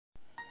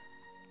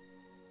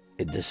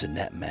It does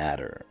not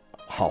matter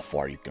how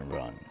far you can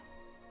run.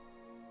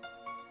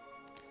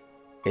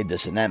 It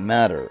does not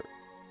matter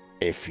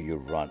if you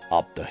run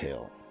up the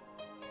hill.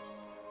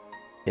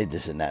 It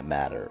does not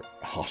matter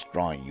how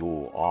strong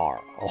you are,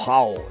 or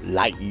how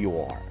light you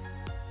are,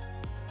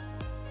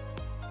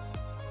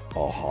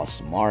 or how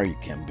smart you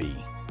can be.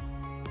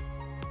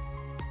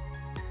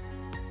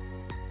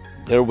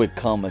 There will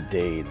come a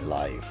day in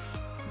life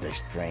the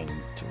strength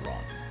to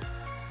run,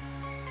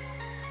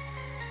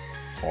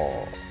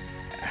 or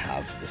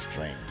have the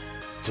strength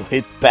to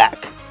hit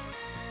back.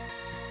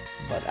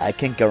 But I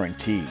can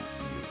guarantee you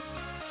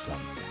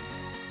something.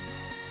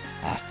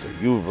 After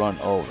you run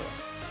over,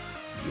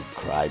 you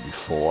cry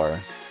before,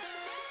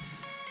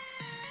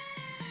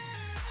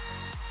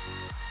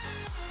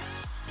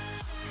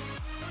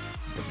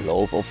 the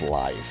blow of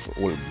life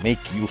will make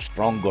you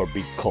stronger,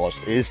 because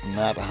it's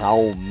not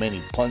how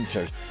many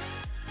punches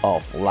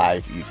of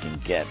life you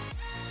can get,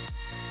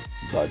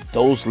 but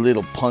those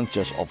little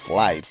punches of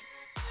life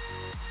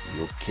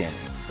you can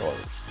endure.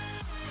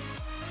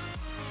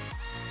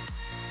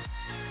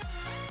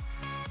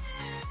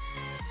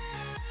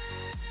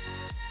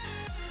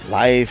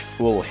 Life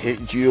will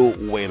hit you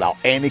without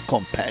any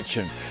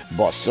compassion,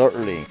 but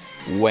certainly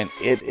when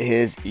it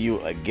hits you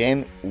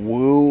again,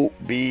 will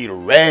be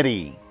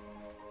ready,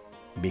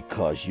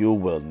 because you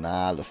will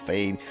not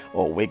fade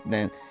or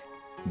weaken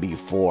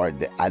before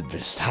the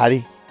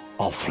adversary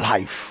of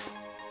life.